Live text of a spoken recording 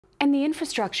And the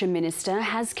Infrastructure Minister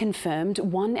has confirmed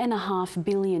 $1.5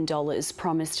 billion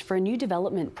promised for a new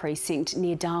development precinct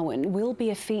near Darwin will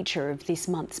be a feature of this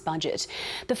month's budget.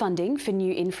 The funding for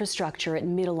new infrastructure at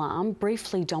Middle Arm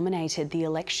briefly dominated the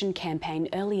election campaign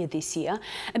earlier this year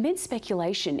amid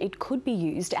speculation it could be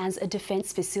used as a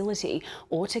defence facility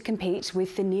or to compete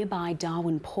with the nearby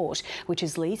Darwin port, which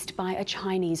is leased by a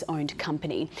Chinese-owned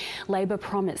company. Labor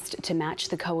promised to match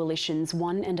the coalition's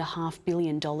 $1.5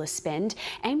 billion spend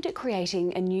aimed at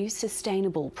creating a new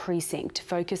sustainable precinct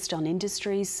focused on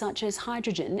industries such as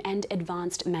hydrogen and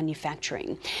advanced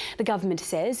manufacturing. The government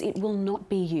says it will not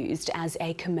be used as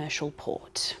a commercial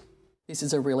port. This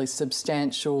is a really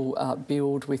substantial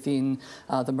build within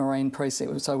the marine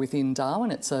precinct, so within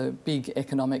Darwin. It's a big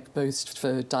economic boost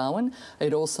for Darwin.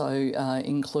 It also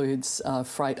includes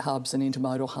freight hubs and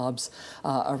intermodal hubs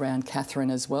around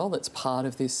Katherine as well. That's part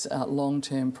of this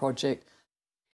long-term project.